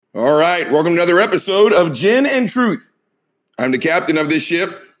right, welcome to another episode of Gin and Truth. I'm the captain of this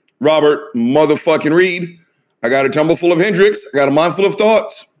ship, Robert motherfucking Reed. I got a tumble full of Hendrix. I got a mind full of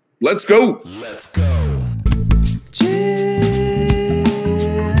thoughts. Let's go. Let's go. Gin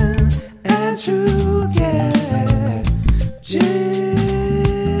and Truth, yeah. Gin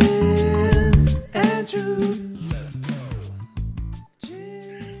and Truth. Let's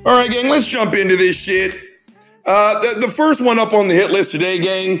go. All right, gang, let's jump into this shit. The first one up on the hit list today,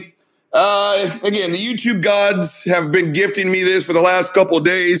 gang. Again, the YouTube gods have been gifting me this for the last couple of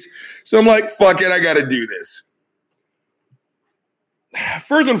days. So I'm like, fuck it, I got to do this.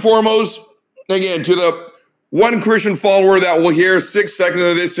 First and foremost, again, to the one Christian follower that will hear 6 seconds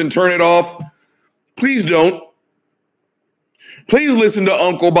of this and turn it off, please don't. Please listen to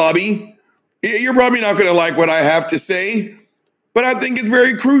Uncle Bobby. You're probably not going to like what I have to say, but I think it's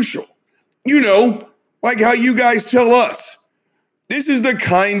very crucial. You know, like how you guys tell us. This is the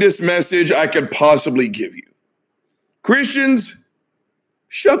kindest message I could possibly give you. Christians,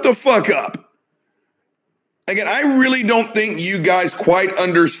 shut the fuck up. Again, I really don't think you guys quite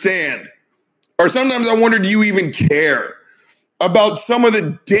understand. Or sometimes I wonder, do you even care about some of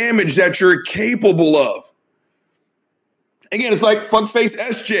the damage that you're capable of? Again, it's like fuckface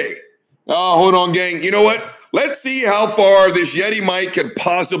SJ. Oh, hold on, gang. You know what? Let's see how far this Yeti mic could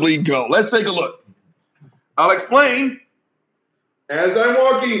possibly go. Let's take a look. I'll explain as I'm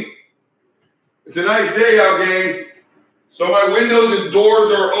walking. It's a nice day out, gang. So my windows and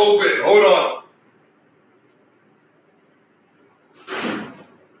doors are open. Hold on.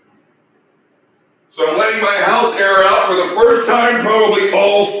 So I'm letting my house air out for the first time probably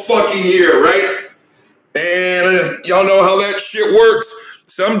all fucking year, right? And y'all know how that shit works.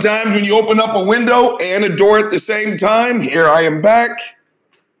 Sometimes when you open up a window and a door at the same time, here I am back.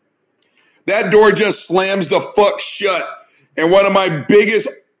 That door just slams the fuck shut. And one of my biggest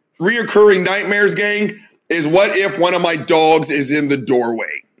reoccurring nightmares, gang, is what if one of my dogs is in the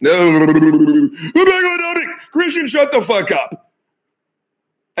doorway? Christian, shut the fuck up.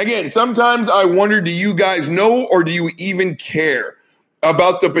 Again, sometimes I wonder, do you guys know or do you even care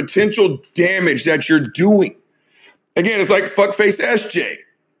about the potential damage that you're doing? Again, it's like fuckface SJ.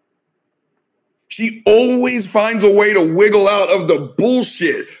 She always finds a way to wiggle out of the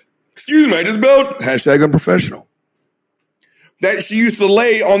bullshit. Excuse me, I just spelled #unprofessional. That she used to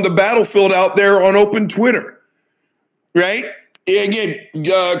lay on the battlefield out there on open Twitter, right? Again,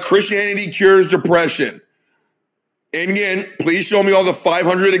 Christianity cures depression. And again, please show me all the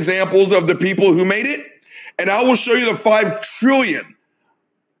 500 examples of the people who made it, and I will show you the 5 trillion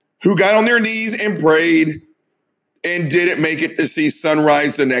who got on their knees and prayed and didn't make it to see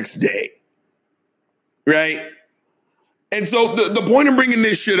sunrise the next day, right? And so the point of bringing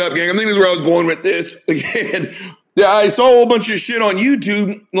this shit up, gang, I think this is where I was going with this. Again, I saw a whole bunch of shit on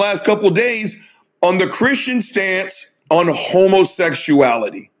YouTube the last couple of days on the Christian stance on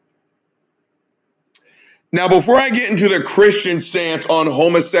homosexuality. Now, before I get into the Christian stance on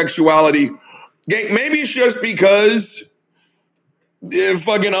homosexuality, gang, maybe it's just because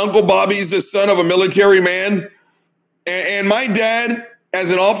fucking Uncle Bobby's the son of a military man, and my dad,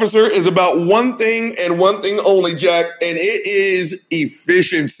 as an officer, is about one thing and one thing only, Jack, and it is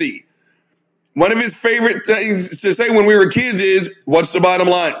efficiency. One of his favorite things to say when we were kids is, what's the bottom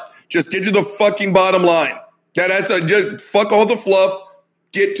line? Just get to the fucking bottom line. Just fuck all the fluff,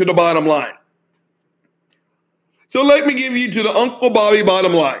 get to the bottom line. So let me give you to the Uncle Bobby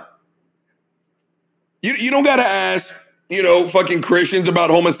bottom line. You don't got to ask, fucking Christians about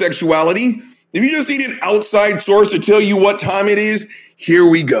homosexuality. If you just need an outside source to tell you what time it is, here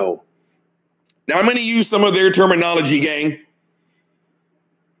we go. Now, I'm going to use some of their terminology, gang.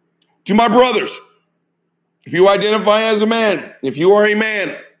 To my brothers, if you identify as a man, if you are a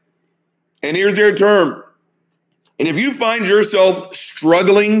man, and here's their term, and if you find yourself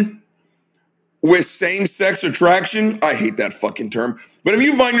struggling with same-sex attraction, I hate that fucking term, but if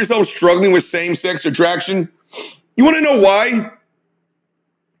you find yourself struggling with same-sex attraction, you want to know why?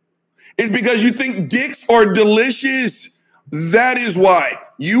 It's because you think dicks are delicious. That is why.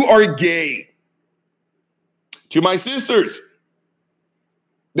 You are gay. To my sisters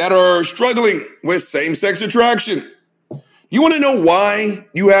that are struggling with same-sex attraction, you want to know why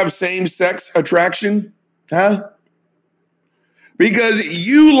you have same-sex attraction? Huh? Because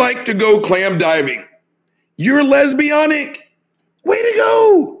you like to go clam diving. You're lesbianic. Way to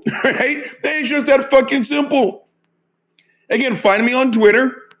go, right? It's just that fucking simple. Again, find me on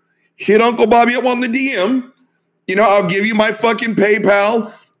Twitter. Hit Uncle Bobby up on the DM. I'll give you my fucking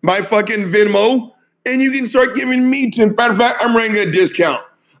PayPal, my fucking Venmo, and you can start giving me 10. Matter of fact, I'm running a discount.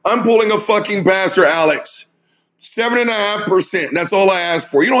 I'm pulling a fucking Pastor Alex. 7.5%. That's all I asked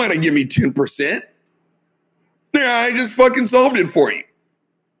for. You don't have to give me 10%. Yeah, I just fucking solved it for you.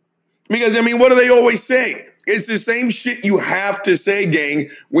 Because, I mean, what do they always say? It's the same shit you have to say, gang,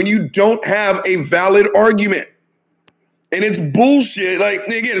 when you don't have a valid argument. And it's bullshit. Like,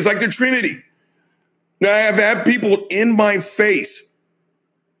 again, it's like the Trinity. Now, I have had people in my face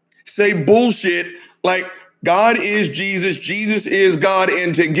say bullshit like God is Jesus, Jesus is God,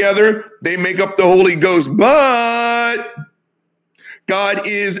 and together they make up the Holy Ghost. But God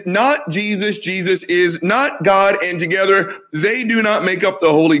is not Jesus, Jesus is not God, and together they do not make up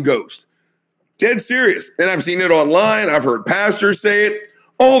the Holy Ghost. Dead serious. And I've seen it online. I've heard pastors say it,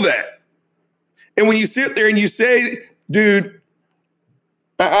 all that. And when you sit there and you say, dude,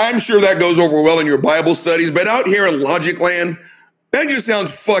 I'm sure that goes over well in your Bible studies, but out here in Logic Land, that just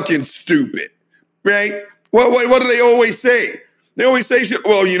sounds fucking stupid, right? What do they always say? They always say shit.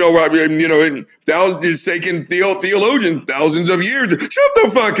 Well, it's taken theologians thousands of years. Shut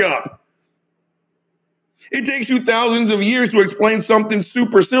the fuck up. It takes you thousands of years to explain something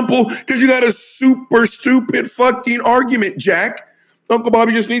super simple because you got a super stupid fucking argument, Jack. Uncle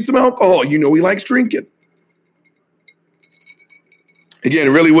Bobby just needs some alcohol. You know he likes drinking. Again,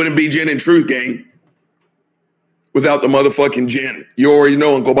 it really wouldn't be Gin and Truth, gang, without the motherfucking gin. You already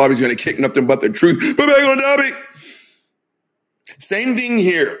know Uncle Bobby's going to kick nothing but the truth. But back on topic. Same thing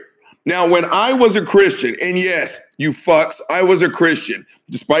here. Now, when I was a Christian, and yes, you fucks, I was a Christian,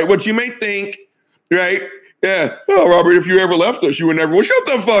 despite what you may think, right? Yeah. Oh, Robert, if you ever left us, you would never. Well, shut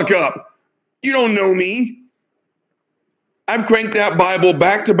the fuck up. You don't know me. I've cranked that Bible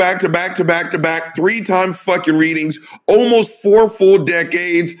back to back, 3-time fucking readings, almost 4 full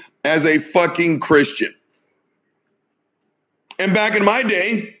decades as a fucking Christian. And back in my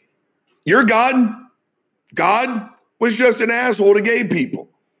day, your God was just an asshole to gay people.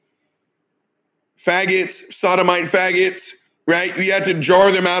 Faggots, sodomite faggots, right? You had to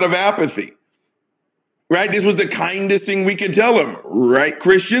jar them out of apathy, right? This was the kindest thing we could tell them, right,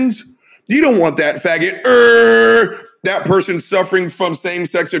 Christians? You don't want that faggot, that person suffering from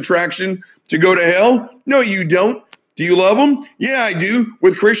same-sex attraction to go to hell? No, you don't. Do you love him? Yeah, I do.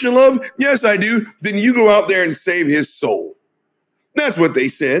 With Christian love? Yes, I do. Then you go out there and save his soul. That's what they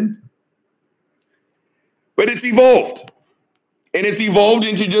said. But it's evolved. And it's evolved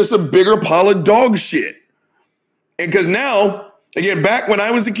into just a bigger pile of dog shit. And because now, again, back when I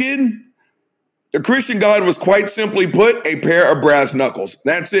was a kid, the Christian God was quite simply put a pair of brass knuckles.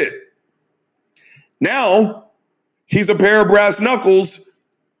 That's it. Now, he's a pair of brass knuckles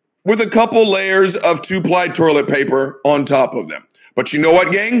with a couple layers of 2-ply toilet paper on top of them. But you know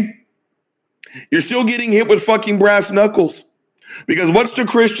what, gang? You're still getting hit with fucking brass knuckles. Because what's the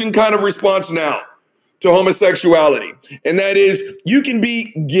Christian kind of response now to homosexuality? And that is, you can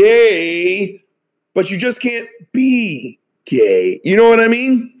be gay, but you just can't be gay. You know what I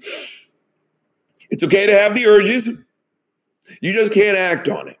mean? It's okay to have the urges. You just can't act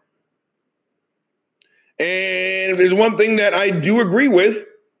on it. And there's one thing that I do agree with.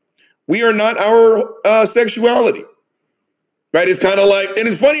 We are not our sexuality, right? It's kind of like, and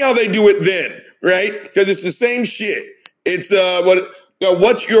it's funny how they do it then, right? Because it's the same shit. It's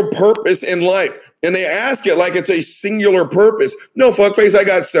what's your purpose in life? And they ask it like it's a singular purpose. No, fuckface, I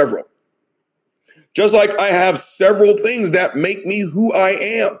got several. Just like I have several things that make me who I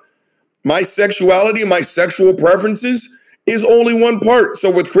am. My sexuality, my sexual preferences is only one part. So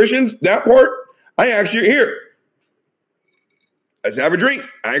with Christians, that part, I actually hear. Let's have a drink.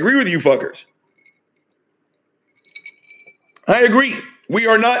 I agree with you fuckers. I agree. We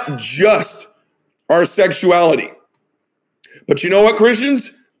are not just our sexuality. But you know what,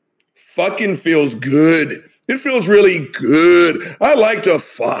 Christians? Fucking feels good. It feels really good. I like to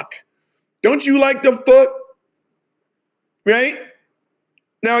fuck. Don't you like to fuck? Right?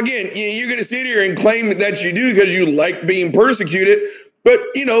 Now, again, you're going to sit here and claim that you do because you like being persecuted. But,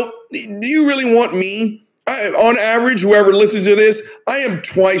 do you really want me? On average, whoever listens to this, I am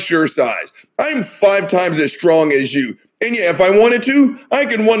twice your size. I am 5 times as strong as you. And yeah, if I wanted to, I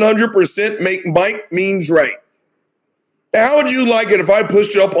can 100% make Mike means right. How would you like it if I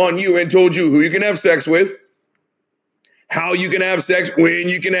pushed up on you and told you who you can have sex with, how you can have sex, when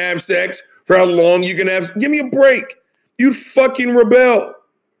you can have sex, for how long you can have? Give me a break. You'd fucking rebel.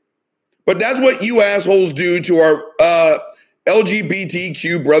 But that's what you assholes do to our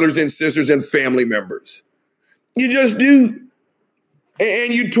LGBTQ brothers and sisters and family members. You just do.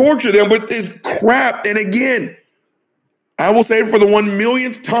 And you torture them with this crap. And again, I will say it for the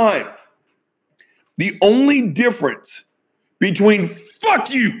 1,000,000th time. The only difference between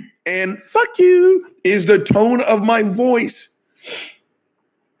fuck you and fuck you is the tone of my voice.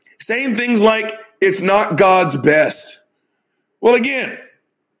 Saying things like it's not God's best. Well, again,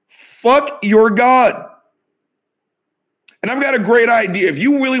 fuck your God. And I've got a great idea. If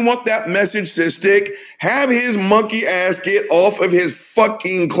you really want that message to stick, have his monkey ass get off of his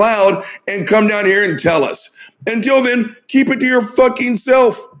fucking cloud and come down here and tell us. Until then, keep it to your fucking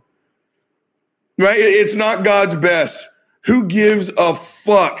self. Right? It's not God's best. Who gives a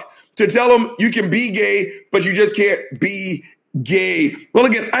fuck? To tell him you can be gay, but you just can't be gay. Well,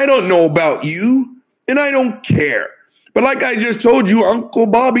 again, I don't know about you, and I don't care. But like I just told you, Uncle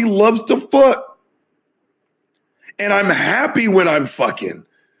Bobby loves to fuck. And I'm happy when I'm fucking.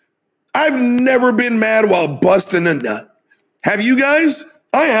 I've never been mad while busting a nut. Have you guys?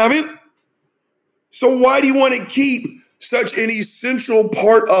 I haven't. So why do you want to keep such an essential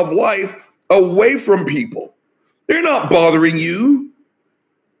part of life away from people? They're not bothering you.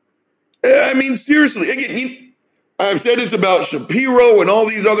 I mean, seriously, again, I've said this about Shapiro and all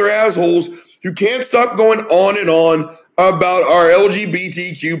these other assholes who can't stop going on and on about our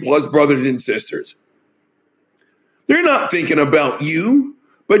LGBTQ plus brothers and sisters. They're not thinking about you,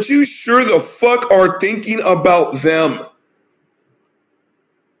 but you sure the fuck are thinking about them.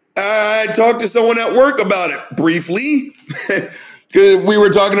 I talked to someone at work about it briefly because we were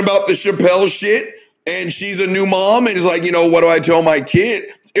talking about the Chappelle shit, and she's a new mom and is like, you know, what do I tell my kid?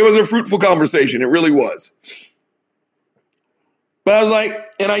 It was a fruitful conversation. It really was. But I was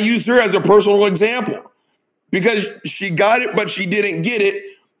like, and I used her as a personal example because she got it, but she didn't get it.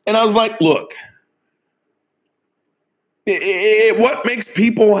 And I was like, look, what makes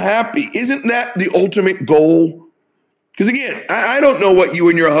people happy? Isn't that the ultimate goal? Because again, I don't know what you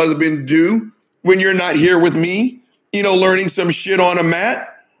and your husband do when you're not here with me, you know, learning some shit on a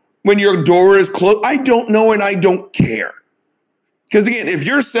mat, when your door is closed. I don't know and I don't care. Because again, if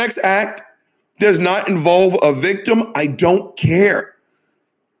your sex act does not involve a victim, I don't care.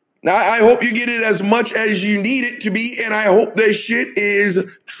 Now, I hope you get it as much as you need it to be, and I hope this shit is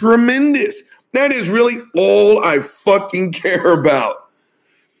tremendous. That is really all I fucking care about.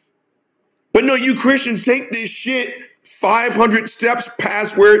 But no, you Christians take this shit 500 steps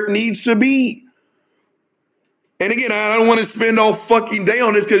past where it needs to be. And again, I don't want to spend all fucking day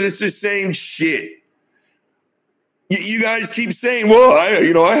on this because it's the same shit. You guys keep saying, well,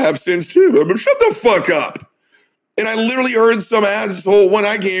 I have sins too. But shut the fuck up. And I literally heard some asshole one,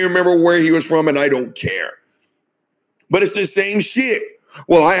 I can't remember where he was from, and I don't care. But it's the same shit.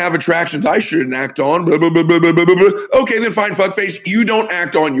 Well, I have attractions I shouldn't act on. Blah, blah, blah, blah, blah, blah, blah. Okay, then fine, fuckface. You don't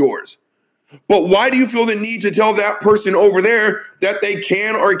act on yours. But why do you feel the need to tell that person over there that they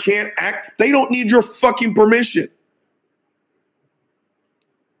can or can't act? They don't need your fucking permission.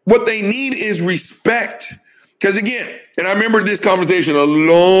 What they need is respect. Because again, and I remember this conversation a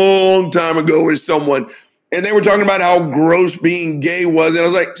long time ago with someone, and they were talking about how gross being gay was. And I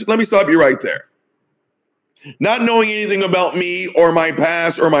was like, let me stop you right there. Not knowing anything about me or my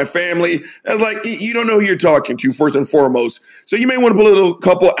past or my family, I was like, you don't know who you're talking to, first and foremost. So you may want to put a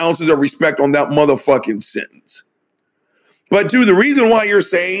couple ounces of respect on that motherfucking sentence. But two, the reason why you're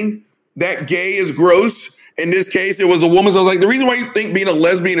saying that gay is gross, in this case, it was a woman. So I was like, the reason why you think being a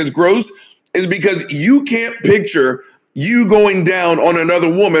lesbian is gross is because you can't picture you going down on another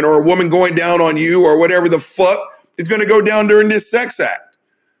woman or a woman going down on you or whatever the fuck is going to go down during this sex act.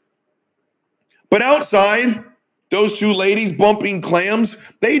 But outside, those two ladies bumping clams,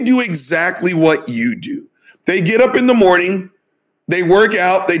 they do exactly what you do. They get up in the morning, they work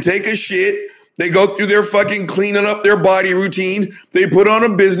out, they take a shit, they go through their fucking cleaning up their body routine, they put on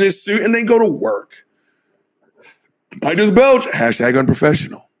a business suit, and they go to work. I just belch,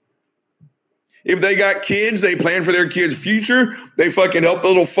 #unprofessional. If they got kids, they plan for their kids' future. They fucking help the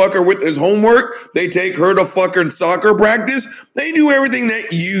little fucker with his homework. They take her to fucking soccer practice. They do everything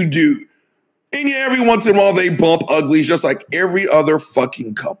that you do. And yeah, every once in a while they bump uglies just like every other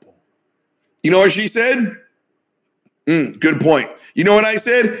fucking couple. You know what she said? Good point. You know what I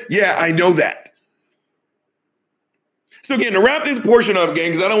said? Yeah, I know that. So again, to wrap this portion up,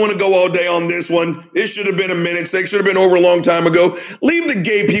 gang, because I don't want to go all day on this one. This should have been a minute. Sex should have been over a long time ago. Leave the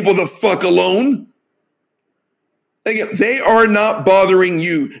gay people the fuck alone. Again, they are not bothering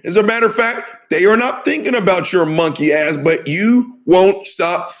you. As a matter of fact, they are not thinking about your monkey ass, but you won't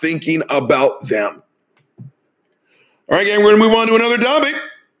stop thinking about them. All right, gang, we're going to move on to another topic.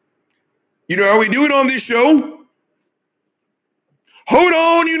 You know how we do it on this show? Hold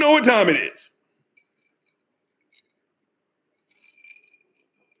on, you know what time it is.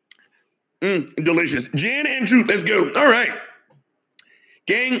 Delicious. Gin and truth. Let's go. All right.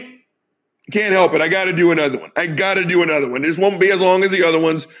 Gang, can't help it. I got to do another one. This won't be as long as the other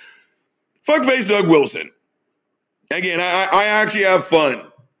ones. Fuckface Doug Wilson. Again, I actually have fun.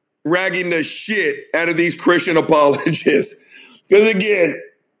 ragging the shit out of these Christian apologists. Because again,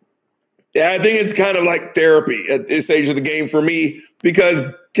 I think it's kind of like therapy at this stage of the game for me, because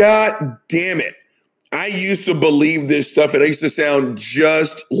God damn it, I used to believe this stuff and I used to sound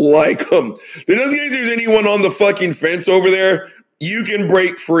just like them. So just in case there's anyone on the fucking fence over there, you can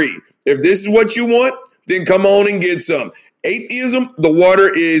break free. If this is what you want, then come on and get some. Atheism, the water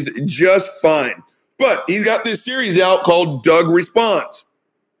is just fine. But he's got this series out called Doug Responds.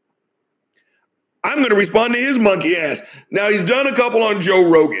 I'm going to respond to his monkey ass. Now, he's done a couple on Joe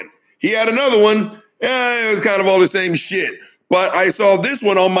Rogan. He had another one. It was kind of all the same shit. But I saw this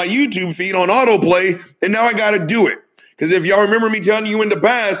one on my YouTube feed on autoplay, and now I got to do it. Because if y'all remember me telling you in the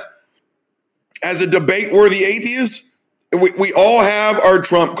past, as a debate-worthy atheist, we all have our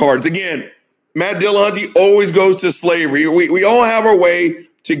trump cards. Again, Matt Dillahunty always goes to slavery. We all have our way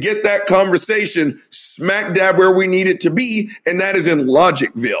to get that conversation smack dab where we need it to be, and that is in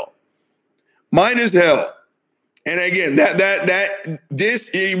Logicville. Mine is hell. And again,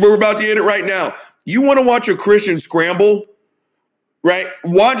 we're about to hit it right now. You want to watch a Christian scramble, right?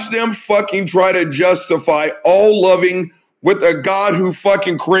 Watch them fucking try to justify all loving with a God who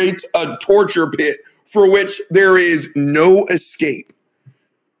fucking creates a torture pit for which there is no escape.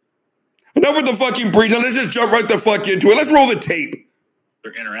 Enough with the fucking preaching. Let's just jump right the fuck into it. Let's roll the tape.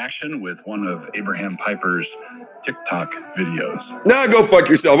 Their interaction with one of Abraham Piper's TikTok videos. Nah, go fuck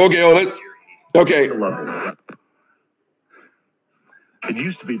yourself. Okay, hold it. Okay. It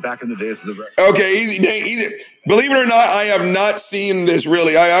used to be back in the days of the Okay, easy. Believe it or not, I have not seen this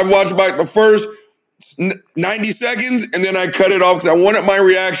really. I've watched about the first 90 seconds and then I cut it off because I wanted my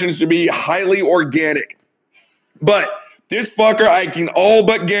reactions to be highly organic. But this fucker, I can all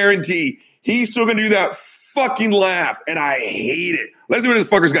but guarantee he's still gonna do that fucking laugh, and I hate it. Let's see what this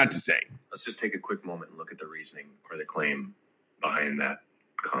fucker's got to say. Let's just take a quick moment and look at the reasoning or the claim behind that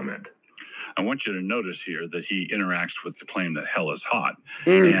comment. I want you to notice here that he interacts with the claim that hell is hot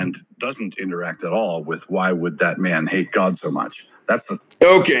and doesn't interact at all with why would that man hate God so much. That's the...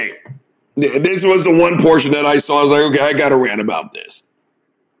 Okay. This was the one portion that I saw. I was like, okay, I got to rant about this.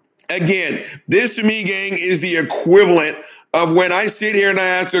 Again, this to me, gang, is the equivalent of when I sit here and I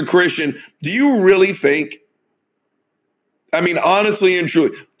ask a Christian, do you really think, I mean, honestly and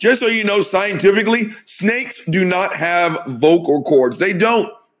truly, just so you know, scientifically, snakes do not have vocal cords. They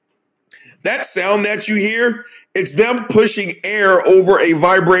don't. That sound that you hear, it's them pushing air over a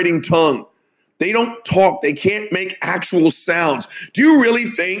vibrating tongue. They don't talk. They can't make actual sounds. Do you really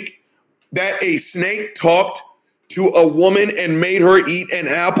think that a snake talked to a woman and made her eat an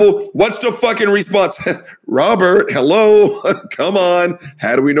apple? What's the fucking response? Robert, hello, come on.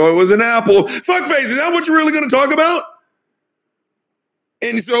 How do we know it was an apple? Fuckface, is that what you're really going to talk about?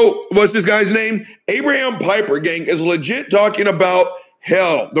 And so, what's this guy's name? Abraham Piper, gang, is legit talking about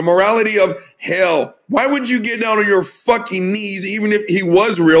hell, the morality of hell. Why would you get down on your fucking knees, even if he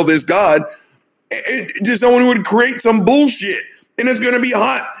was real, this God, just someone who would create some bullshit? And it's going to be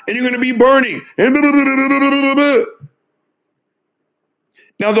hot, and you're going to be burning. And blah, blah, blah, blah, blah, blah, blah.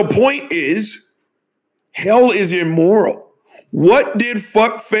 Now, the point is, hell is immoral. What did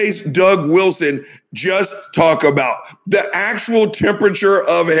fuckface Doug Wilson just talk about? The actual temperature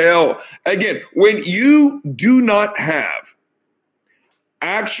of hell. Again, when you do not have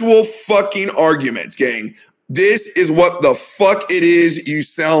actual fucking arguments, gang, this is what the fuck it is you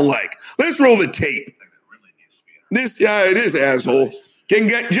sound like. Let's roll the tape. It is, asshole.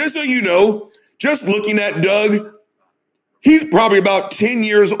 Just so you know, just looking at Doug, he's probably about 10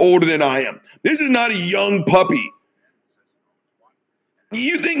 years older than I am. This is not a young puppy.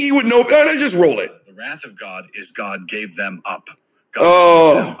 You think he would know? Let's just roll it. The wrath of God is God gave them up.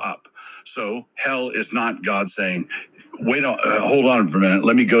 God gave them up. So hell is not God saying, wait, hold on for a minute.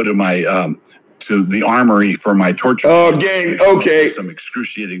 Let me go to my to the armory for my torture. Oh, gang, okay. Some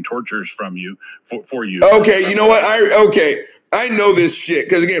excruciating tortures from you for you. Okay, you know what? I know this shit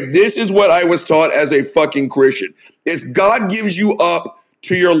because again, this is what I was taught as a fucking Christian. It's God gives you up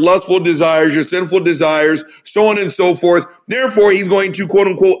to your lustful desires, your sinful desires, so on and so forth. Therefore, he's going to, quote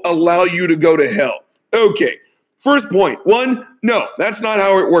unquote, allow you to go to hell. Okay, first point. One, no, that's not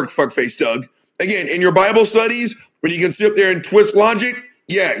how it works, fuckface Doug. Again, in your Bible studies, when you can sit there and twist logic,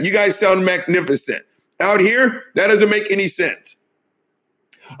 yeah, you guys sound magnificent. Out here, that doesn't make any sense.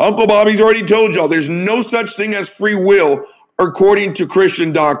 Uncle Bobby's already told y'all there's no such thing as free will according to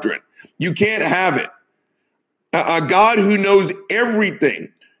Christian doctrine. You can't have it. A God who knows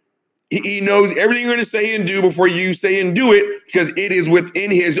everything. He knows everything you're going to say and do before you say and do it because it is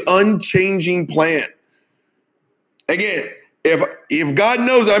within his unchanging plan. Again, if God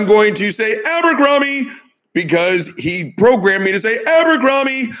knows I'm going to say Abercrombie, because he programmed me to say,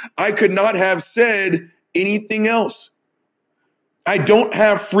 Abercrombie, I could not have said anything else. I don't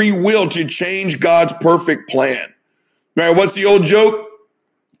have free will to change God's perfect plan. Right? What's the old joke?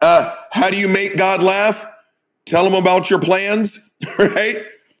 How do you make God laugh? Tell him about your plans, right?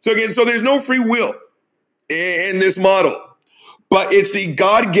 So again, so there's no free will in this model, but it's the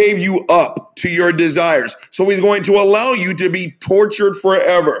God gave you up to your desires. So he's going to allow you to be tortured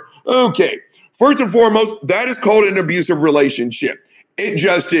forever. Okay. First and foremost, that is called an abusive relationship. It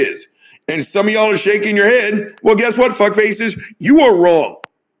just is. And some of y'all are shaking your head. Well, guess what, fuckfaces? You are wrong.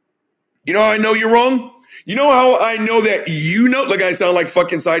 You know how I know you're wrong? You know how I know that you know? Like I sound like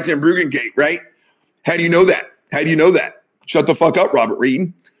fucking Cy Ten Bruggencate, right? How do you know that? How do you know that? Shut the fuck up, Robert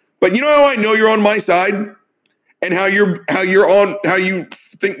Reed. But you know how I know you're on my side and how you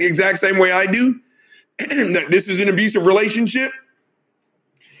think the exact same way I do? That this is an abusive relationship?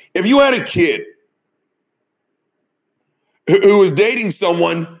 If you had a kid who was dating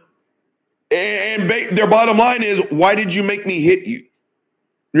someone and their bottom line is, why did you make me hit you?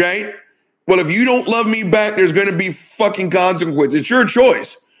 Right? Well, if you don't love me back, there's going to be fucking consequences. It's your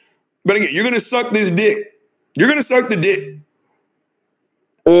choice. But again, you're going to suck this dick. You're going to suck the dick.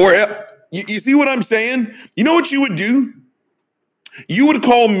 Or you see what I'm saying? You know what you would do? You would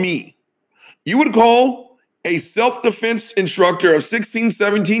call me. You would call a self-defense instructor of 16,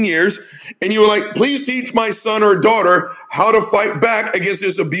 17 years, and you were like, please teach my son or daughter how to fight back against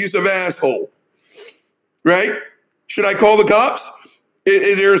this abusive asshole. Right? Should I call the cops?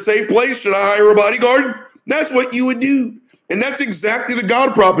 Is there a safe place? Should I hire a bodyguard? That's what you would do. And that's exactly the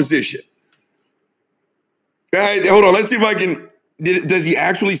God proposition. All right, hold on. Let's see if I can. Does he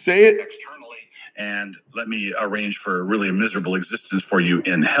actually say it? Externally, and let me arrange for really a miserable existence for you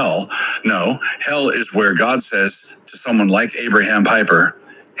in hell. No, hell is where God says to someone like Abraham Piper,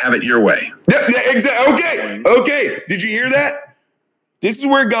 have it your way. Yeah, exactly. Okay. Did you hear that? This is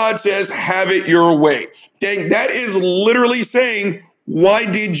where God says, have it your way. Dang, that is literally saying, why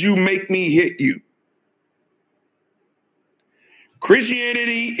did you make me hit you?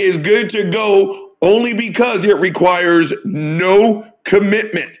 Christianity is good to go only because it requires no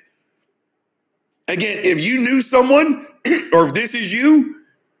commitment. Again, if you knew someone, or if this is you,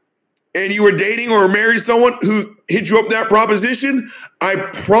 and you were dating or married someone who hit you up that proposition, I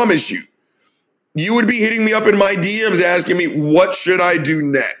promise you, you would be hitting me up in my DMs asking me, what should I do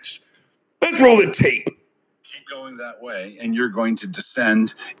next? Let's roll the tape. Keep going that way, and you're going to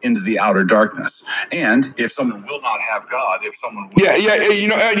descend into the outer darkness. And if someone will not have God, if someone will you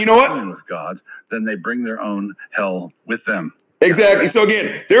know what? with God, then they bring their own hell with them. Exactly. So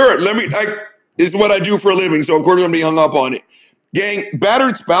again, this is what I do for a living, so of course I'm gonna be hung up on it. Gang,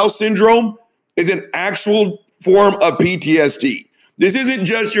 battered spouse syndrome is an actual form of PTSD. This isn't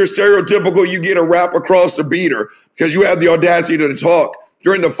just your stereotypical, you get a rap across the beater because you have the audacity to talk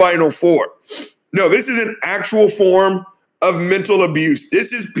during the Final Four. No, this is an actual form of mental abuse.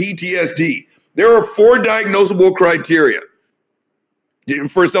 This is PTSD. There are 4 diagnosable criteria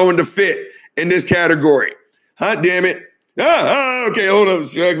for someone to fit in this category. Hot damn it. Okay, hold on,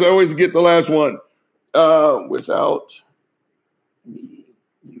 because I always get the last one. Without me,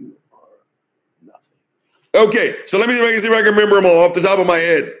 you are nothing. Okay, so let me see if I can remember them all off the top of my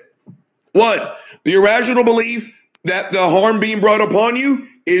head. 1, the irrational belief that the harm being brought upon you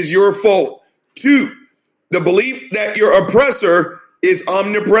is your fault. 2, the belief that your oppressor is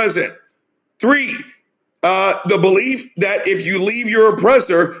omnipresent. 3, the belief that if you leave your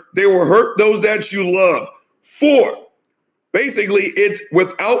oppressor, they will hurt those that you love. 4, basically, it's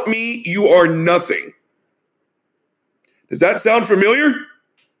without me, you are nothing. Does that sound familiar?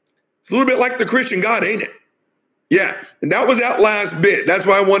 It's a little bit like the Christian God, ain't it? Yeah, and that was that last bit. That's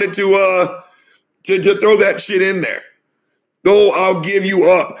why I wanted to throw that shit in there. No, I'll give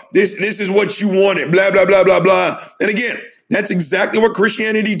you up. This is what you wanted, blah, blah, blah, blah, blah. And again, that's exactly what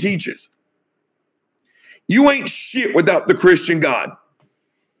Christianity teaches. You ain't shit without the Christian God.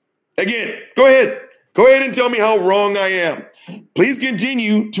 Again, go ahead. Go ahead and tell me how wrong I am. Please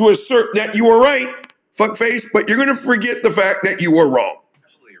continue to assert that you are right, fuckface, but you're going to forget the fact that you were wrong.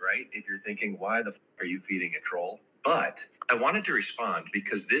 Absolutely right. If you're thinking, why the are you feeding a troll? But I wanted to respond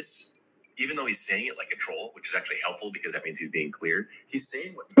because this, even though he's saying it like a troll, which is actually helpful because that means he's being cleared, he's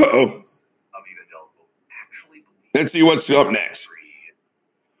saying what millions of evangelicals actually believe. Let's see what's up next.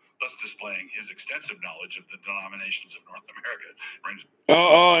 Thus displaying his extensive knowledge of the denominations of North America.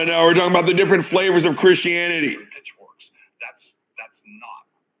 And now we're talking about the different flavors of Christianity. Pitchforks. That's not.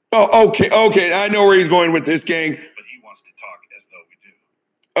 Oh, okay. I know where he's going with this, gang. But he wants to talk as though we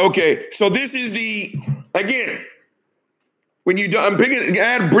do. Okay, so this is again, when I'm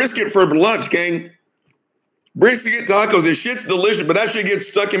add brisket for lunch, gang. Brisket tacos, this shit's delicious, but that shit gets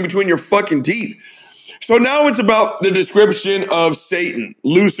stuck in between your fucking teeth. So now it's about the description of Satan,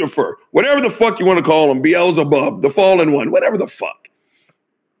 Lucifer, whatever the fuck you want to call him, Beelzebub, the fallen one, whatever the fuck.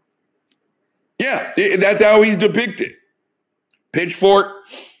 Yeah, that's how he's depicted. Pitchfork,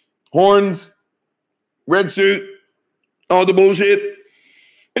 horns, red suit, all the bullshit.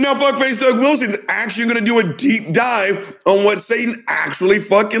 And now fuckface Doug Wilson's actually going to do a deep dive on what Satan actually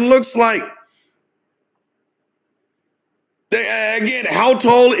fucking looks like. Again, how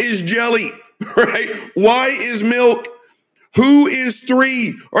tall is jelly? Right? Why is milk? Who is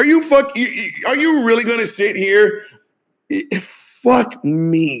 3? Are you really going to sit here? Fuck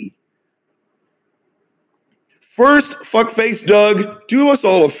me. First, fuckface Doug, do us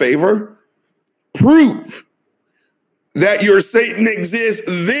all a favor. Prove that your Satan exists.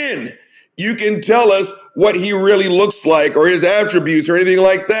 Then you can tell us what he really looks like or his attributes or anything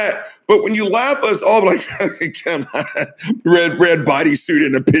like that. But when you laugh us off like, come on, red bodysuit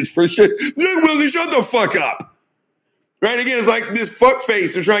and a pitchfork shit, Doug Wilson, shut the fuck up. Right? Again, it's like this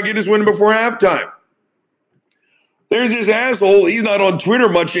fuckface to try and get this win before halftime. There's this asshole. He's not on Twitter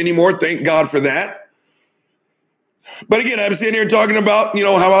much anymore. Thank God for that. But again, I'm sitting here talking about,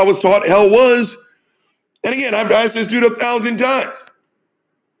 how I was taught hell was. And again, I've asked this dude 1,000 times.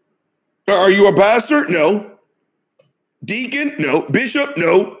 Are you a pastor? No. Deacon? No. Bishop?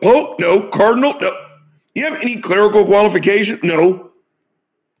 No. Pope? No. Cardinal? No. You have any clerical qualification? No.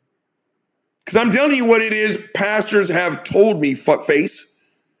 Because I'm telling you what it is pastors have told me, fuckface.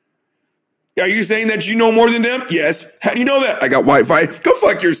 Are you saying that you know more than them? Yes. How do you know that? I got Wi-Fi. Go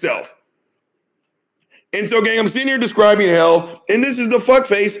fuck yourself. And so, gang, I'm sitting here describing hell, and this is the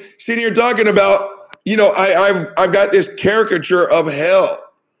fuckface sitting here talking about, I've got this caricature of hell.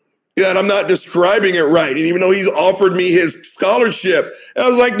 And I'm not describing it right. And even though he's offered me his scholarship, I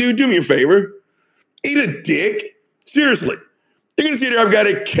was like, dude, do me a favor. Eat a dick. Seriously. You're going to see here, I've got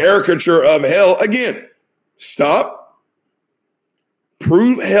a caricature of hell. Again, stop.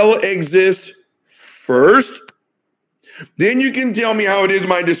 Prove hell exists first. Then you can tell me how it is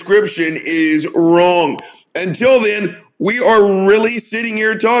my description is wrong. Until then, we are really sitting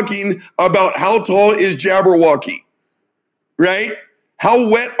here talking about how tall is Jabberwocky, right? How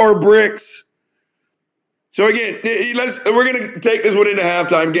wet are bricks? So again, we're going to take this one into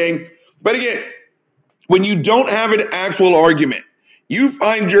halftime, gang. But again, when you don't have an actual argument, you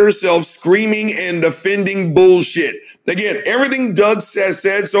find yourself screaming and defending bullshit. Again, everything Doug has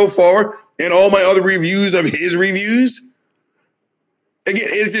said so far and all my other reviews of his reviews, again,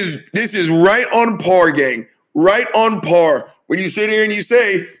 this is right on par, gang. Right on par. When you sit here and you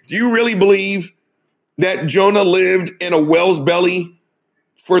say, do you really believe that Jonah lived in a whale's belly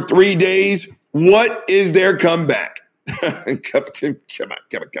for 3 days? What is their comeback? Come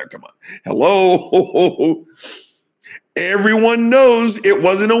on. Hello. Everyone knows it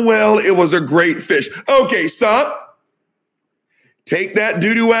wasn't a whale. It was a great fish. Okay, stop. Take that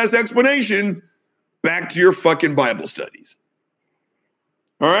doo-doo ass explanation back to your fucking Bible studies.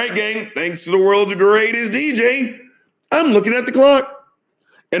 All right, gang. Thanks to the world's greatest DJ, I'm looking at the clock,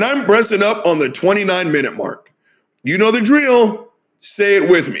 and I'm pressing up on the 29-minute mark. You know the drill. Say it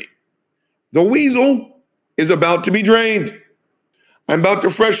with me. The weasel is about to be drained. I'm about to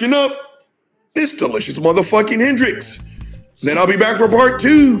freshen up this delicious motherfucking Hendrix. Then I'll be back for part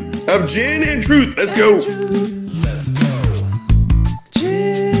 2 of Gin and Truth. Let's go.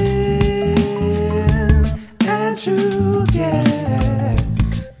 Gin and Truth, yeah.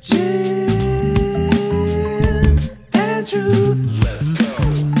 Gin and Truth. Let's go.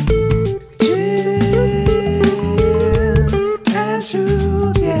 Gin and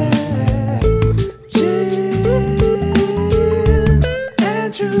Truth, yeah. Gin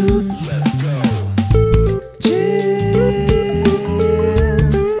and Truth. Let's go. Gin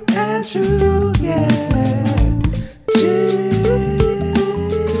and Truth, yeah. Gin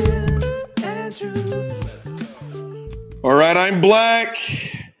and Truth. All right, I'm black.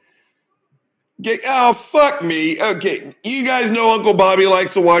 Oh, fuck me. Okay, you guys know Uncle Bobby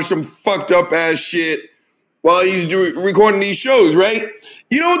likes to watch some fucked up ass shit while he's recording these shows, right?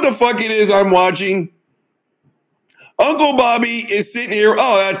 You know what the fuck it is I'm watching? Uncle Bobby is sitting here.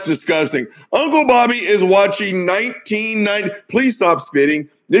 Oh, that's disgusting. Uncle Bobby is watching 1990. Please stop spitting.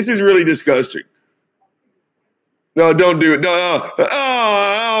 This is really disgusting. No, don't do it. No.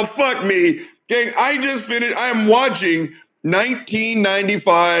 Oh, fuck me. Gang, I just finished. I'm watching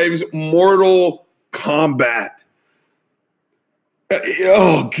 1995's Mortal Kombat.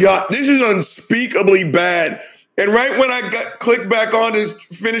 Oh, God. This is unspeakably bad. And right when I clicked back on to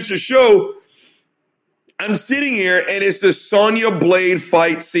finish the show, I'm sitting here and it's the Sonya Blade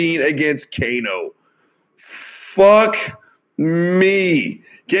fight scene against Kano. Fuck me.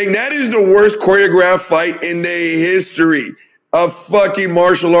 Gang, that is the worst choreographed fight in the history of fucking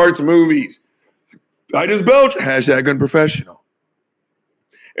martial arts movies. I just belch. Hashtag unprofessional.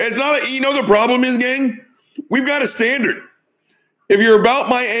 It's not, you know, the problem is, gang, we've got a standard. If you're about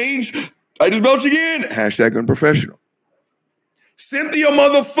my age, I just belch again. Hashtag unprofessional. Cynthia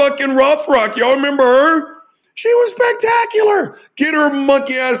motherfucking Rothrock. Y'all remember her? She was spectacular. Get her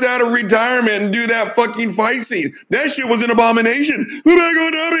monkey ass out of retirement and do that fucking fight scene. That shit was an abomination. We're back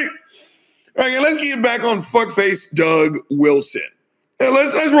on topic. All right, let's get back on fuckface Doug Wilson.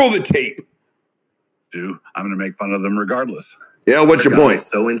 Let's roll the tape. I'm going to make fun of them regardless. Yeah, what's your God point? is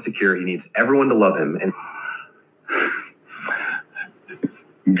so insecure, he needs everyone to love him. And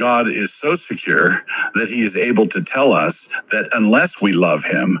God is so secure that he is able to tell us that unless we love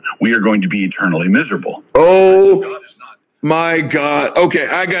him, we are going to be eternally miserable. Oh, God is not. my God. Okay,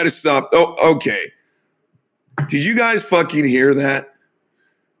 I got to stop. Oh, okay. Did you guys fucking hear that?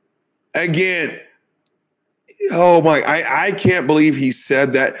 Again, oh my, I can't believe he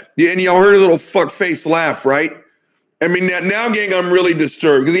said that. And y'all heard a little fuckface laugh, right? I mean, now, gang, I'm really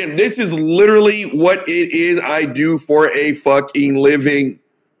disturbed. Because again, this is literally what it is I do for a fucking living.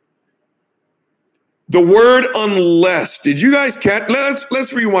 The word unless. Did you guys catch?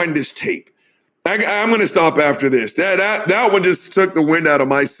 Let's rewind this tape. I'm going to stop after this. That one just took the wind out of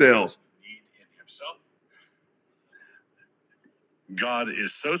my sails. God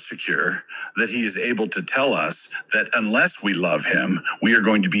is so secure that he is able to tell us that unless we love him, we are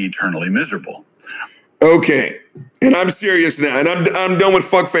going to be eternally miserable. Okay, and I'm serious now, and I'm done with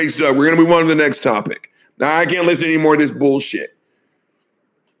fuckface Doug. We're gonna move on to the next topic. Now I can't listen anymore to this bullshit.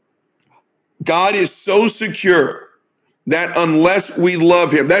 God is so secure that unless we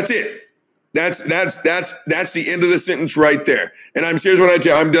love him, that's it. That's the end of the sentence right there. And I'm serious when I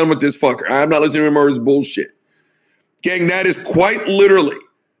tell you, I'm done with this fucker. I'm not listening to more of his bullshit. Gang, that is quite literally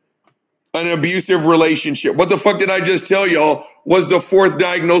an abusive relationship. What the fuck did I just tell y'all was the fourth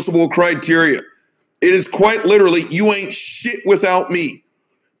diagnosable criteria? It is quite literally, you ain't shit without me.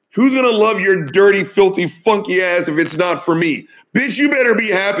 Who's gonna love your dirty, filthy, funky ass if it's not for me? Bitch, you better be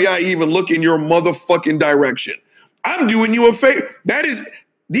happy I even look in your motherfucking direction. I'm doing you a favor.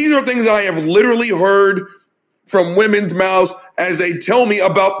 These are things I have literally heard from women's mouths as they tell me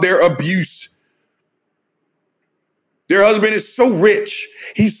about their abuse. Their husband is so rich.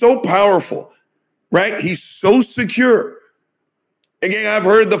 He's so powerful, right? He's so secure. Again, I've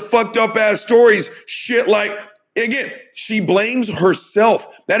heard the fucked up ass stories. Shit like, again, she blames herself.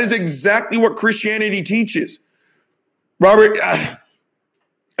 That is exactly what Christianity teaches. Robert,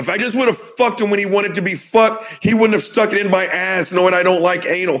 if I just would have fucked him when he wanted to be fucked, he wouldn't have stuck it in my ass knowing I don't like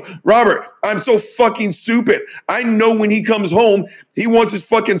anal. Robert, I'm so fucking stupid. I know when he comes home, he wants his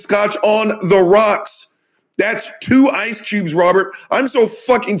fucking scotch on the rocks. That's 2 ice cubes, Robert. I'm so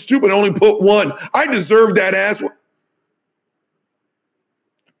fucking stupid I only put 1. I deserve that ass.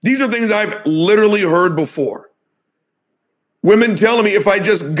 These are things I've literally heard before. Women telling me if I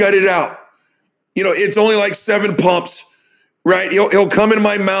just gut it out, you know, it's only like 7 pumps, right? He'll come in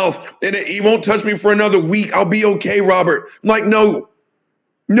my mouth and he won't touch me for another week. I'll be okay, Robert. I'm like, no.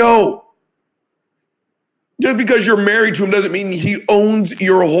 Just because you're married to him doesn't mean he owns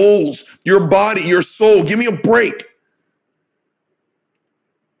your holes, your body, your soul. Give me a break.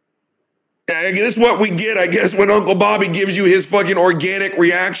 And this is what we get, I guess, when Uncle Bobby gives you his fucking organic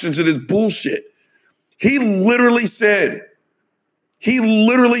reaction to this bullshit. He literally said,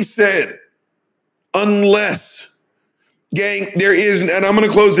 unless, gang, there is, and I'm going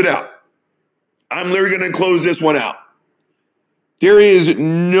to close it out. I'm literally going to close this one out. There is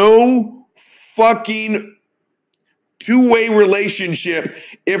no fucking two-way relationship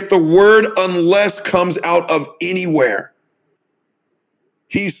if the word unless comes out of anywhere.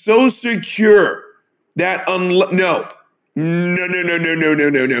 He's so secure that no.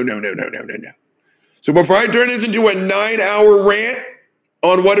 So before I turn this into a 9-hour rant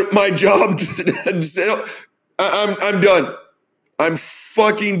on what my job, I'm done. I'm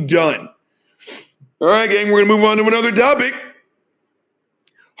fucking done. All right, gang, we're gonna move on to another topic.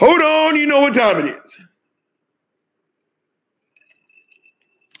 Hold on, you know what time it is.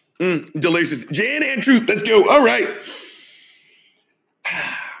 Delicious. Jan and Truth, let's go. All right.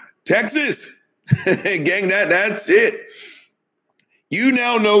 Texas. Gang, that's it. You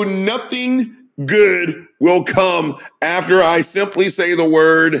now know nothing good will come after I simply say the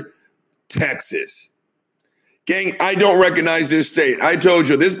word Texas. Gang, I don't recognize this state. I told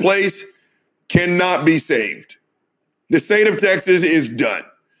you, this place cannot be saved. The state of Texas is done.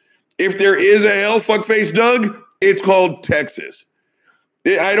 If there is a hell, fuckface Doug, it's called Texas.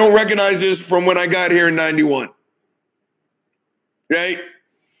 I don't recognize this from when I got here in 91. right?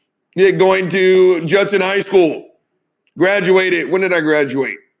 Yeah, going to Judson High School. Graduated. When did I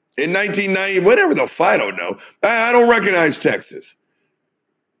graduate? In 1990, whatever the fuck, I don't know. I don't recognize Texas.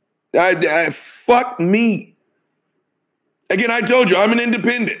 Fuck me. Again, I told you, I'm an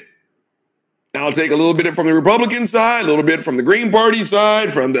independent. I'll take a little bit from the Republican side, a little bit from the Green Party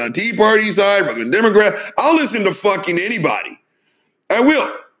side, from the Tea Party side, from the Democrat. I'll listen to fucking anybody. I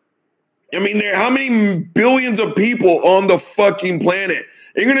will. I mean, how many billions of people on the fucking planet?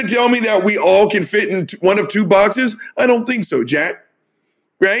 You're going to tell me that we all can fit in one of two boxes? I don't think so, Jack.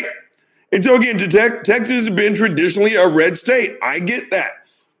 Right? And so again, Texas has been traditionally a red state. I get that.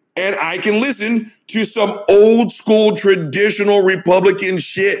 And I can listen to some old school traditional Republican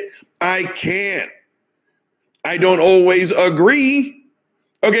shit. I can. I don't always agree.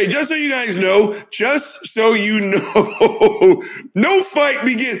 Okay, just so you guys know, no fight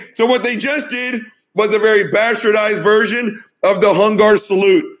begins. So what they just did was a very bastardized version of the Hungar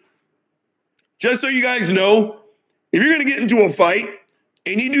salute. Just so you guys know, if you're going to get into a fight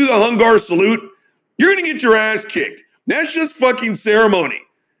and you do the Hungar salute, you're going to get your ass kicked. That's just fucking ceremony.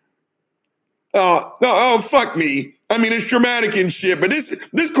 No, fuck me. I mean, it's dramatic and shit, but this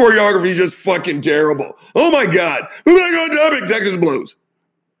choreography is just fucking terrible. Oh my God. Who's going to go topic? Texas Blues.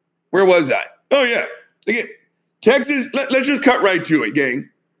 Where was I? Oh yeah. Again, Texas, let's just cut right to it, gang.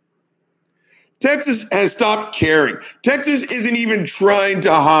 Texas has stopped caring. Texas isn't even trying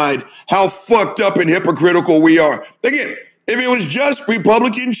to hide how fucked up and hypocritical we are. Again, if it was just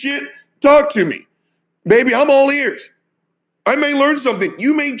Republican shit, talk to me. Baby, I'm all ears. I may learn something.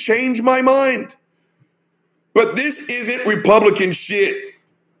 You may change my mind. But this isn't Republican shit.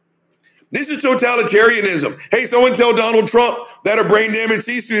 This is totalitarianism. Hey, someone tell Donald Trump that a brain damaged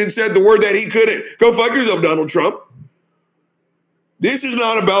C student said the word that he couldn't. Go fuck yourself, Donald Trump. This is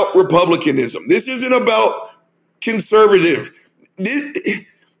not about republicanism. This isn't about conservative.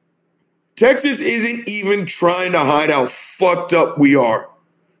 Texas isn't even trying to hide how fucked up we are,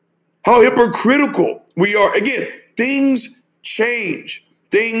 how hypocritical we are. Again, things change.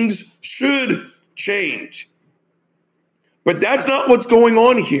 Things should change. But that's not what's going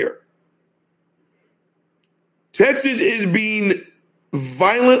on here. Texas is being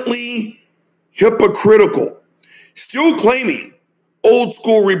violently hypocritical, still claiming old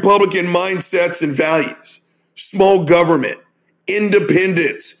school Republican mindsets and values, small government,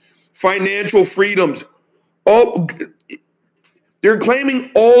 independence, financial freedoms. They're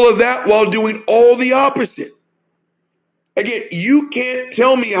claiming all of that while doing all the opposite. Again, you can't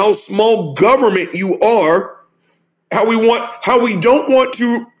tell me how small government you are, how we don't want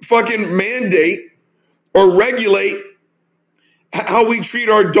to fucking mandate or regulate how we treat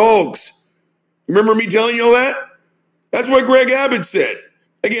our dogs. Remember me telling you all that? That's what Greg Abbott said.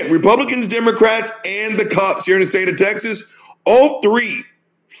 Again, Republicans, Democrats, and the cops here in the state of Texas, all three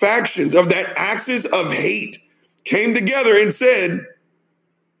factions of that axis of hate came together and said,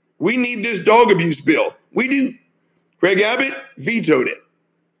 we need this dog abuse bill. We do. Greg Abbott vetoed it.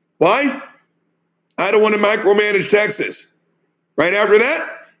 Why? I don't want to micromanage Texas. Right after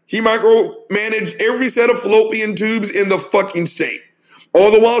that, he micromanaged every set of fallopian tubes in the fucking state. All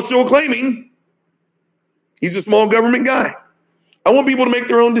the while still claiming he's a small government guy. I want people to make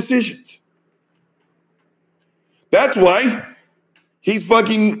their own decisions. That's why he's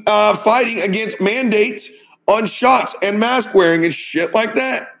fucking fighting against mandates on shots and mask wearing and shit like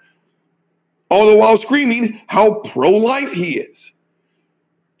that. All the while screaming how pro-life he is.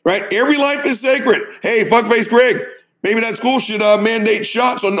 Right? Every life is sacred. Hey, fuckface Greg, maybe that school should mandate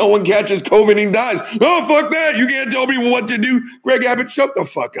shots so no one catches COVID and dies. Oh, fuck that. You can't tell me what to do. Greg Abbott, shut the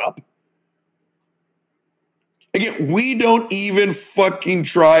fuck up. Again, we don't even fucking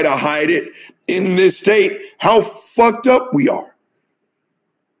try to hide it in this state, how fucked up we are.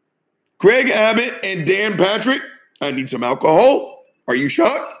 Greg Abbott and Dan Patrick, I need some alcohol. Are you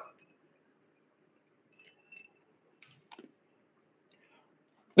shocked?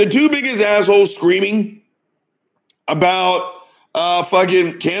 The two biggest assholes screaming about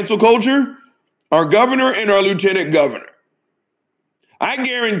fucking cancel culture, our governor and our lieutenant governor. I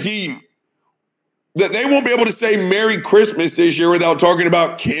guarantee you that they won't be able to say Merry Christmas this year without talking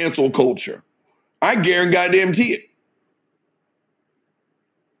about cancel culture. I guarantee it.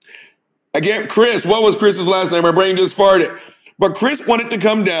 Again, Chris, what was Chris's last name? My brain just farted. But Chris wanted to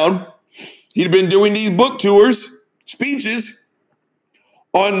come down. He'd been doing these book tours, speeches,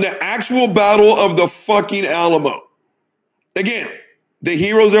 on the actual battle of the fucking Alamo. Again, the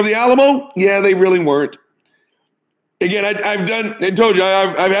heroes of the Alamo? Yeah, they really weren't. Again, I told you,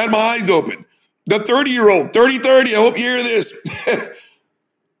 I've had my eyes open. The 30-year-old, 30-30, I hope you hear this.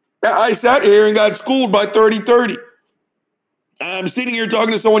 I sat here and got schooled by 30-30. I'm sitting here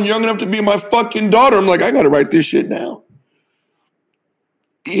talking to someone young enough to be my fucking daughter. I'm like, I got to write this shit down.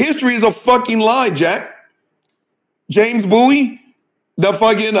 History is a fucking lie, Jack. James Bowie, the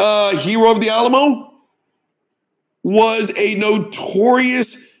fucking hero of the Alamo, was a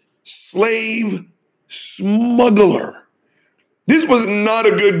notorious slave smuggler. This was not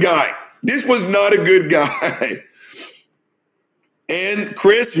a good guy. This was not a good guy. And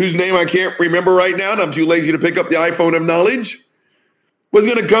Chris, whose name I can't remember right now, and I'm too lazy to pick up the iPhone of knowledge, was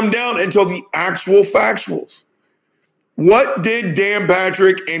going to come down and tell the actual factuals. What did Dan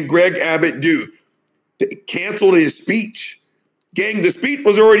Patrick and Greg Abbott do? They canceled his speech. Gang, the speech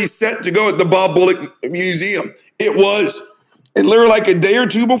was already set to go at the Bob Bullock Museum. It was. And literally like a day or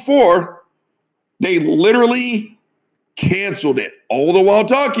two before, they literally canceled it. All the while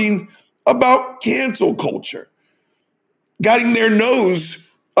talking about cancel culture. Getting their nose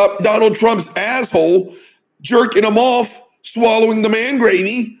up Donald Trump's asshole, jerking him off, swallowing the man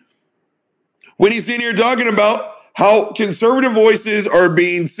gravy, when he's sitting here talking about how conservative voices are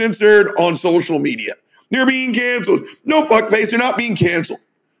being censored on social media. They're being canceled. No, fuckface, they're not being canceled.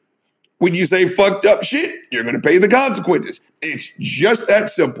 When you say fucked up shit, you're going to pay the consequences. It's just that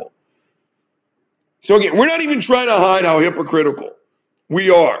simple. So again, we're not even trying to hide how hypocritical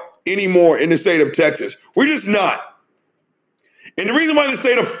we are anymore in the state of Texas. We're just not. And the reason why the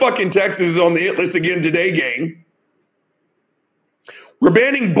state of fucking Texas is on the hit list again today, gang, we're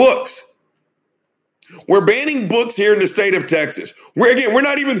banning books. We're banning books here in the state of Texas. We're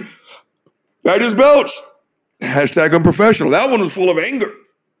not even, I just belched. Hashtag unprofessional. That one was full of anger.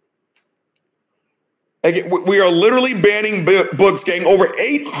 Again, we are literally banning books, gang, over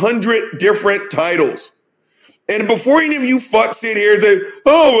 800 different titles. And before any of you fucks sit here and say,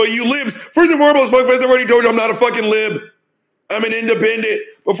 oh, well, you libs. First and foremost, fuckface, I've already told you I'm not a fucking lib. I'm an independent.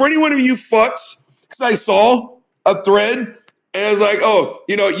 Before any one of you fucks, because I saw a thread and I was like, oh,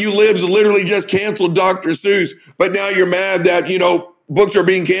 you libs literally just canceled Dr. Seuss, but now you're mad that, books are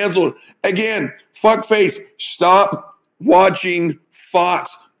being canceled. Again, fuckface, stop watching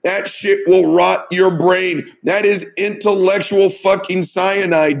Fox. That shit will rot your brain. That is intellectual fucking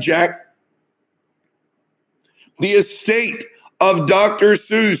cyanide, Jack. The estate of Dr.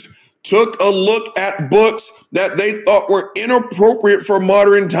 Seuss took a look at books that they thought were inappropriate for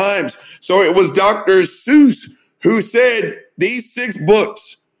modern times. So it was Dr. Seuss who said, these 6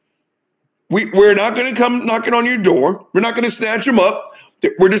 books, we're not going to come knocking on your door. We're not going to snatch them up.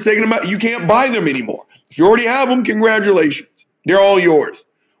 We're just taking them out. You can't buy them anymore. If you already have them, congratulations. They're all yours.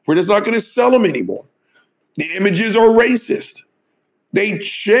 We're just not going to sell them anymore. The images are racist. They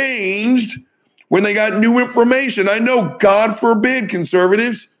changed when they got new information. I know, God forbid,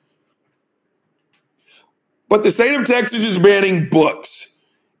 conservatives. But the state of Texas is banning books.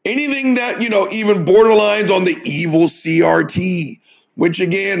 Anything that, even borderlines on the evil CRT, which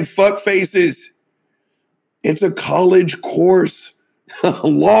again, fuck faces. It's a college course.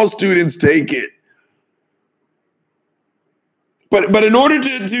 Law students take it. But in order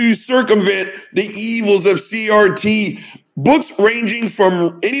to circumvent the evils of CRT, books ranging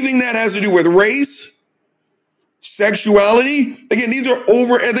from anything that has to do with race, sexuality, again, these are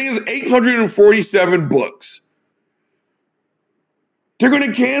I think it's 847 books. They're going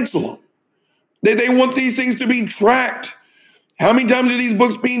to cancel them. They want these things to be tracked. How many times are these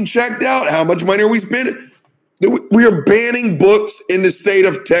books being checked out? How much money are we spending? We are banning books in the state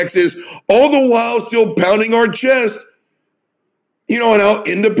of Texas, all the while still pounding our chest, and how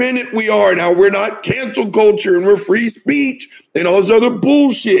independent we are and how we're not cancel culture and we're free speech and all this other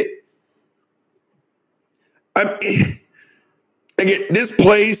bullshit. Again, this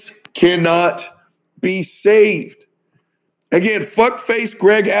place cannot be saved. Again, fuckface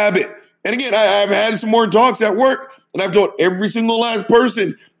Greg Abbott. And again, I've had some more talks at work, and I've told every single last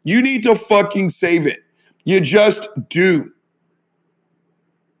person, you need to fucking save it. You just do.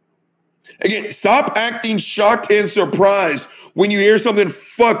 Again, stop acting shocked and surprised when you hear something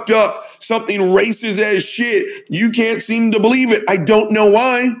fucked up, something racist as shit. You can't seem to believe it. I don't know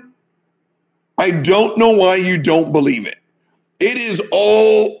why. I don't know why you don't believe it. It is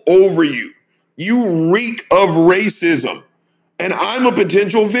all over you. You reek of racism. And I'm a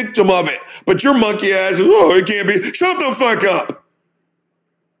potential victim of it. But your monkey ass is, it can't be. Shut the fuck up.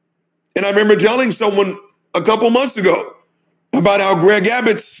 And I remember telling someone a couple months ago about how Greg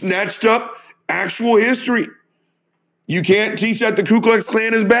Abbott snatched up actual history. You can't teach that the Ku Klux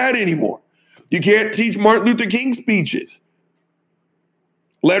Klan is bad anymore. You can't teach Martin Luther King speeches.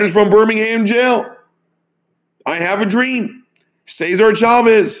 Letters from Birmingham jail. I Have a Dream. Cesar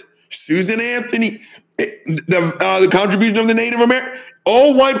Chavez. Susan Anthony. The contribution of the Native American.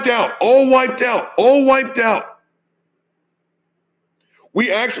 All wiped out. All wiped out. All wiped out.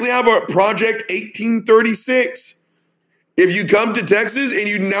 We actually have a Project 1836. If you come to Texas and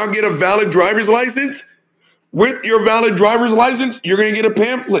you now get a valid driver's license, with your valid driver's license, you're going to get a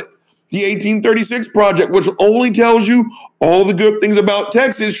pamphlet, the 1836 Project, which only tells you all the good things about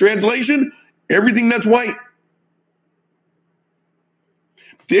Texas. Translation, everything that's white.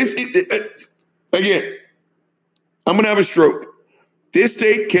 Again, I'm going to have a stroke. This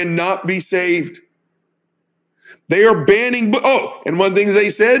state cannot be saved. They are banning, and one thing they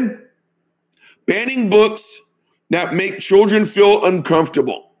said, banning books that make children feel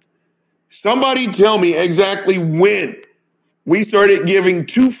uncomfortable. Somebody tell me exactly when we started giving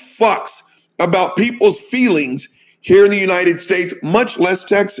two fucks about people's feelings here in the United States, much less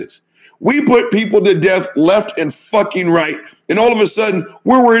Texas. We put people to death left and fucking right, and all of a sudden,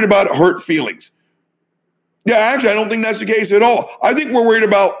 we're worried about hurt feelings. Yeah, actually, I don't think that's the case at all. I think we're worried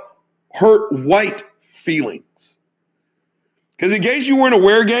about hurt white feelings. Because in case you weren't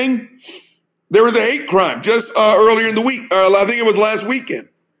aware, gang, there was a hate crime just earlier in the week. I think it was last weekend.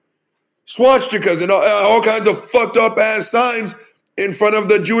 Swastikas and all kinds of fucked up ass signs in front of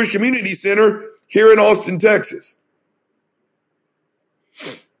the Jewish Community Center here in Austin, Texas.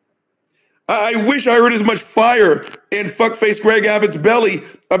 I wish I heard as much fire in fuckface Greg Abbott's belly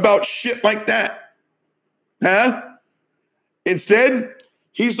about shit like that. Huh? Instead,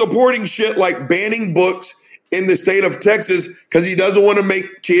 he's supporting shit like banning books in the state of Texas because he doesn't want to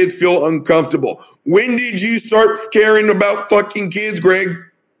make kids feel uncomfortable. When did you start caring about fucking kids, Greg?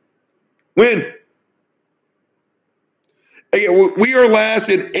 When? Again, we are last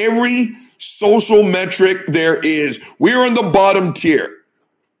in every social metric there is. We are on the bottom tier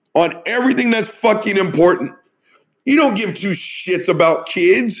on everything that's fucking important. You don't give two shits about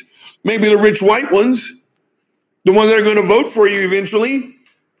kids. Maybe the rich white ones, the ones that are going to vote for you eventually.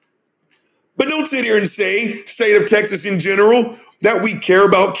 But don't sit here and say, state of Texas in general, that we care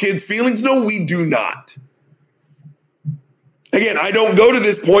about kids' feelings. No, we do not. Again, I don't go to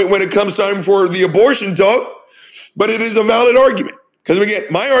this point when it comes time for the abortion talk, but it is a valid argument. Because again,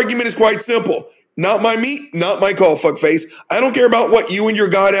 my argument is quite simple. Not my meat, not my call, fuckface. I don't care about what you and your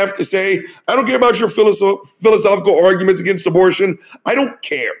God have to say. I don't care about your philosophical arguments against abortion. I don't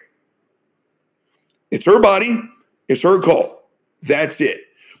care. It's her body. It's her call. That's it.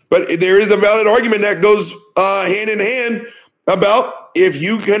 But there is a valid argument that goes hand in hand about if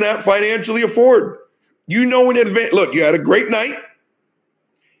you cannot financially afford. You know in advance, look, you had a great night.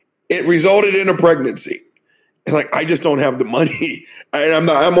 It resulted in a pregnancy. And like, I just don't have the money. And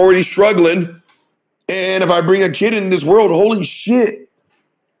I'm already struggling. And if I bring a kid in this world, holy shit.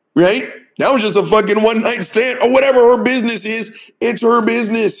 Right? That was just a fucking one night stand or whatever her business is. It's her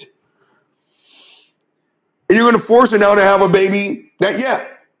business. And you're going to force her now to have a baby that,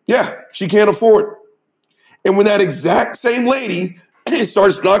 yeah, she can't afford. And when that exact same lady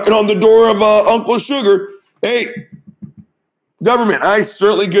starts knocking on the door of Uncle Sugar, hey, government, I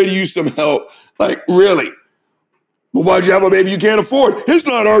certainly could use some help. Like, really? Well, why'd you have a baby you can't afford? It's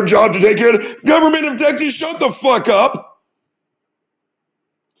not our job to take care of it. Government of Texas, shut the fuck up.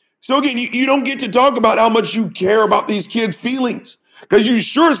 So again, you don't get to talk about how much you care about these kids' feelings because you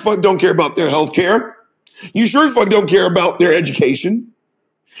sure as fuck don't care about their health care. You sure as fuck don't care about their education.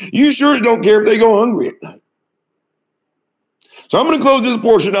 You sure don't care if they go hungry at night. So I'm going to close this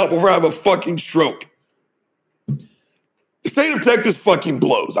portion out before I have a fucking stroke. The state of Texas fucking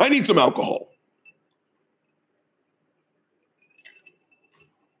blows. I need some alcohol.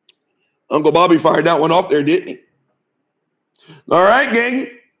 Uncle Bobby fired that one off there, didn't he? All right, gang.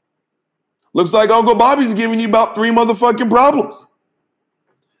 Looks like Uncle Bobby's giving you about 3 motherfucking problems.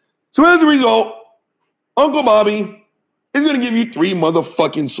 So as a result, Uncle Bobby is going to give you 3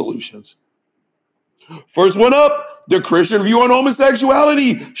 motherfucking solutions. First one up, the Christian view on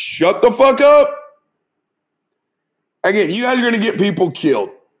homosexuality. Shut the fuck up. Again, you guys are going to get people killed.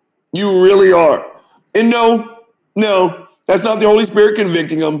 You really are. And no, that's not the Holy Spirit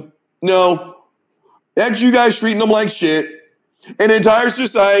convicting them. No, that's you guys treating them like shit. An entire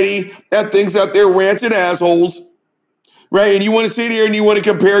society that thinks that they're rancid assholes, right? And you want to sit here and you want to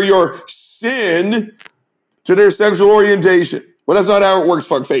compare your sin to their sexual orientation. Well, that's not how it works,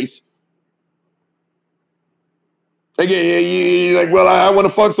 fuckface. Again, you're like, well, I want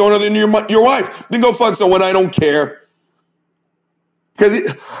to fuck someone other than your wife. Then go fuck someone I don't care.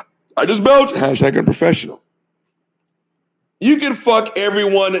 Because I just belched. Hashtag unprofessional. You can fuck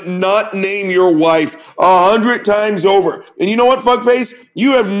everyone, not name your wife 100 times over. And you know what, fuckface?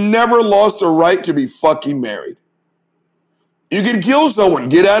 You have never lost a right to be fucking married. You can kill someone,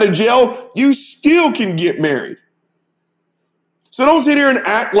 get out of jail, you still can get married. So don't sit here and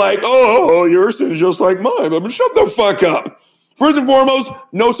act like, oh, your sin is just like mine. But shut the fuck up. First and foremost,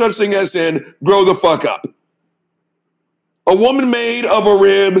 no such thing as sin. Grow the fuck up. A woman made of a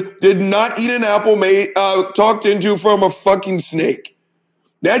rib did not eat an apple talked into from a fucking snake.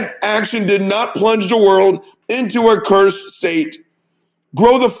 That action did not plunge the world into a cursed state.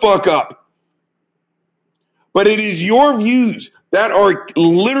 Grow the fuck up. But it is your views that are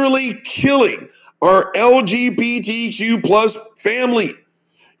literally killing our LGBTQ plus family.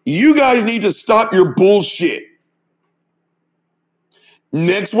 You guys need to stop your bullshit.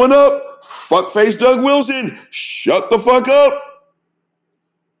 Next one up, fuckface Doug Wilson. Shut the fuck up.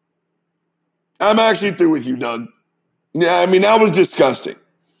 I'm actually through with you, Doug. Yeah, I mean, that was disgusting.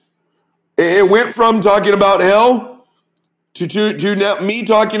 It went from talking about hell to me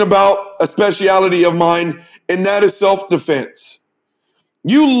talking about a speciality of mine, and that is self-defense.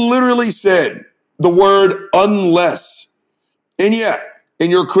 You literally said the word unless. And yeah,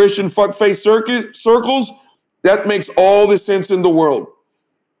 in your Christian fuckface circles, that makes all the sense in the world.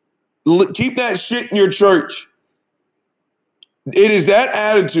 Keep that shit in your church. It is that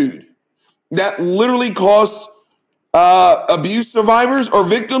attitude that literally costs abuse survivors or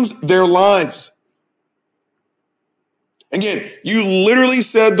victims their lives. Again, you literally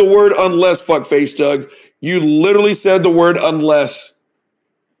said the word unless, fuckface Doug. You literally said the word unless.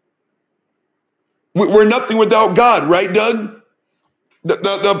 We're nothing without God, right, Doug?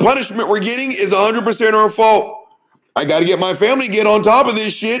 The punishment we're getting is 100% our fault. I got to get my family to get on top of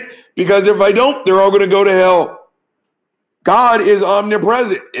this shit, because if I don't, they're all going to go to hell. God is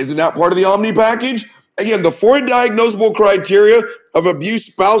omnipresent. Isn't that part of the omni package? Again, the 4 diagnosable criteria of abuse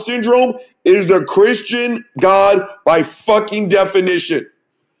spouse syndrome is the Christian God by fucking definition.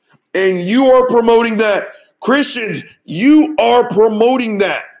 And you are promoting that. Christians, you are promoting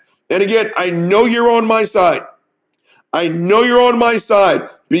that. And again, I know you're on my side. I know you're on my side,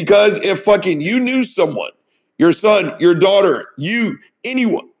 because if fucking you knew someone, your son, your daughter, you,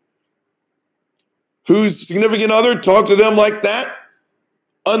 anyone, whose significant other talked to them like that,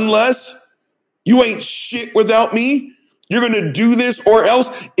 unless you ain't shit without me, you're going to do this, or else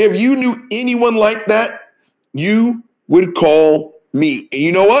if you knew anyone like that, you would call me. And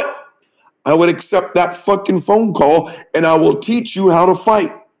you know what? I would accept that fucking phone call, and I will teach you how to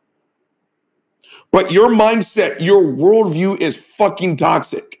fight. But your mindset, your worldview is fucking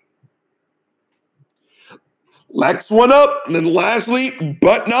toxic. Next one up, and then lastly,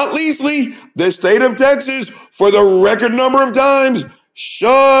 but not leastly, the state of Texas, for the record number of times,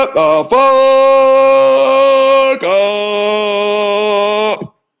 shut the fuck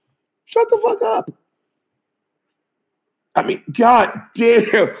up. Shut the fuck up. I mean, god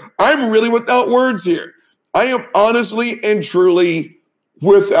damn, I'm really without words here. I am honestly and truly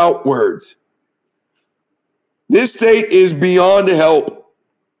without words. This state is beyond help.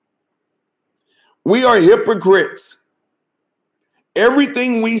 We are hypocrites.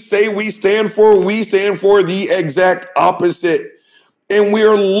 Everything we say we stand for the exact opposite. And we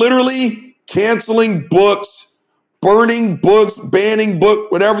are literally canceling books, burning books, banning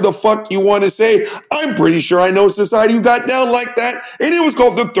books, whatever the fuck you want to say. I'm pretty sure I know a society who got down like that, and it was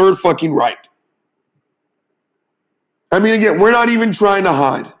called the Third fucking Reich. I mean, again, we're not even trying to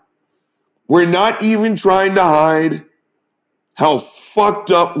hide. We're not even trying to hide how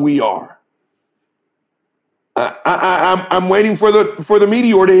fucked up we are. I'm waiting for the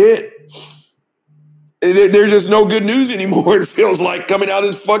meteor to hit. There's just no good news anymore, it feels like, coming out of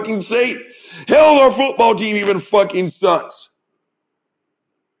this fucking state. Hell, our football team even fucking sucks.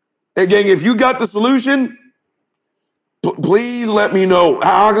 And gang, if you got the solution, please let me know.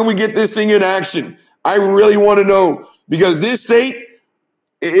 How can we get this thing in action? I really want to know, because this state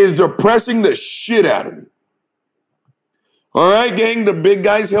is depressing the shit out of me. All right, gang, the big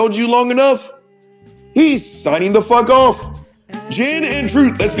guy's held you long enough. He's signing the fuck off. Gin and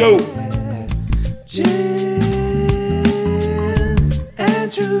Truth, let's go. Gin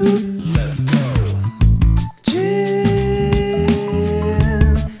and Truth. Let's go. Gin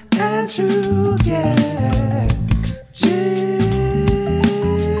and Truth, yeah. Gin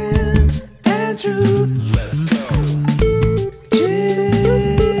and Truth. Let's go.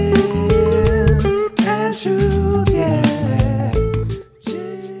 Gin and Truth, yeah.